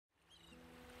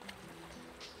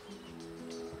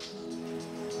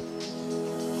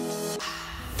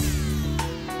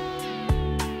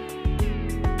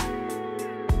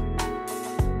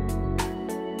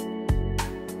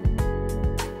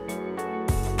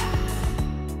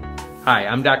Hi,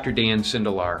 I'm Dr. Dan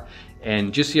Sindelar,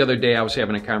 and just the other day I was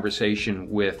having a conversation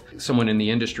with someone in the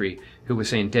industry who was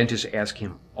saying dentists ask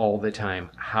him all the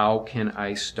time, how can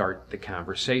I start the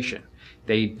conversation?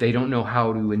 They don't know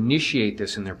how to initiate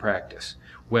this in their practice.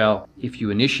 Well, if you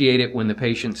initiate it when the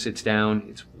patient sits down,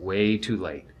 it's way too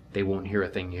late. They won't hear a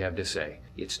thing you have to say.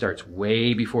 It starts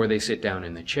way before they sit down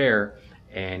in the chair,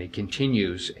 and it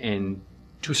continues, and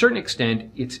to a certain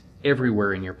extent, it's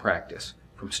everywhere in your practice.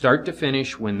 From start to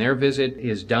finish, when their visit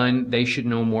is done, they should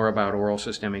know more about oral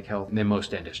systemic health than most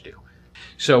dentists do.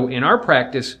 So in our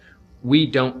practice, we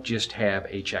don't just have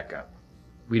a checkup.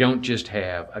 We don't just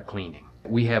have a cleaning.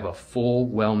 We have a full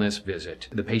wellness visit.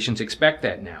 The patients expect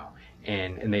that now,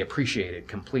 and they appreciate it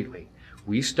completely.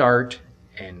 We start,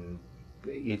 and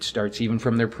it starts even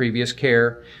from their previous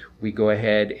care. We go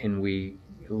ahead and we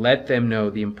let them know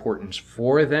the importance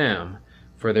for them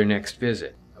for their next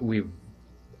visit. We've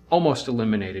almost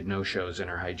eliminated no-shows in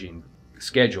our hygiene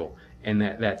schedule, and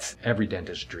that's every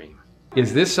dentist's dream.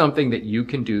 Is this something that you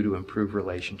can do to improve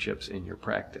relationships in your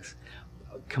practice?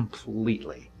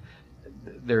 Completely.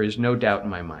 There is no doubt in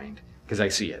my mind, because I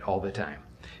see it all the time.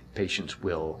 Patients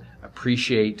will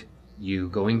appreciate you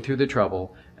going through the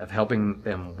trouble of helping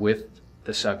them with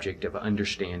the subject of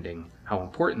understanding how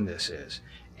important this is.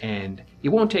 And it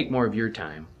won't take more of your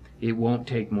time. It won't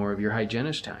take more of your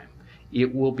hygienist's time.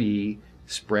 It will be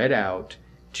spread out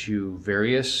to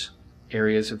various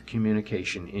areas of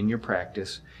communication in your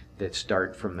practice that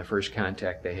start from the first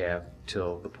contact they have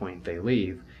till the point they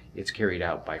leave. It's carried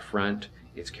out by front,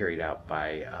 it's carried out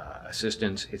by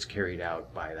assistants, it's carried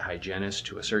out by the hygienist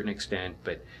to a certain extent,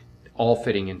 but all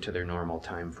fitting into their normal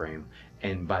time frame.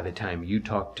 And by the time you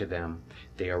talk to them,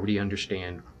 they already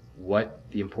understand what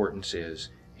the importance is,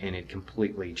 and it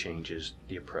completely changes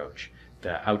the approach.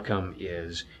 The outcome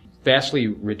is vastly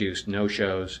reduced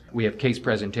no-shows. We have case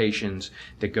presentations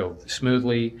that go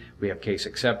smoothly. We have case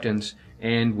acceptance,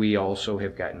 and we also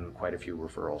have gotten quite a few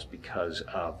referrals because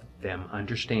of them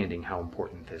understanding how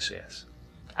important this is.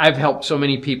 I've helped so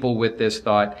many people with this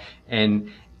thought,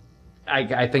 and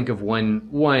I think of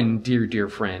one dear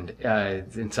friend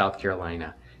in South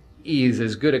Carolina. He's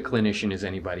as good a clinician as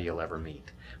anybody you'll ever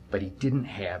meet, but he didn't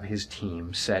have his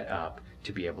team set up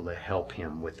to be able to help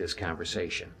him with this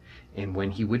conversation. And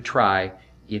when he would try,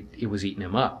 it was eating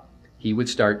him up. He would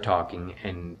start talking,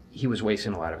 and he was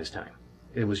wasting a lot of his time.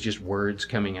 It was just words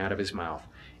coming out of his mouth.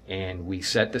 And we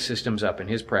set the systems up in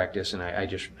his practice, and I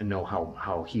just know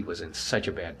how he was in such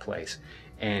a bad place.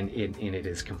 And it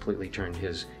has completely turned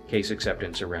his case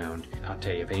acceptance around. I'll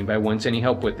tell you, if anybody wants any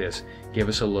help with this, give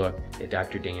us a look at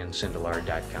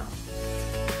drdansindelar.com.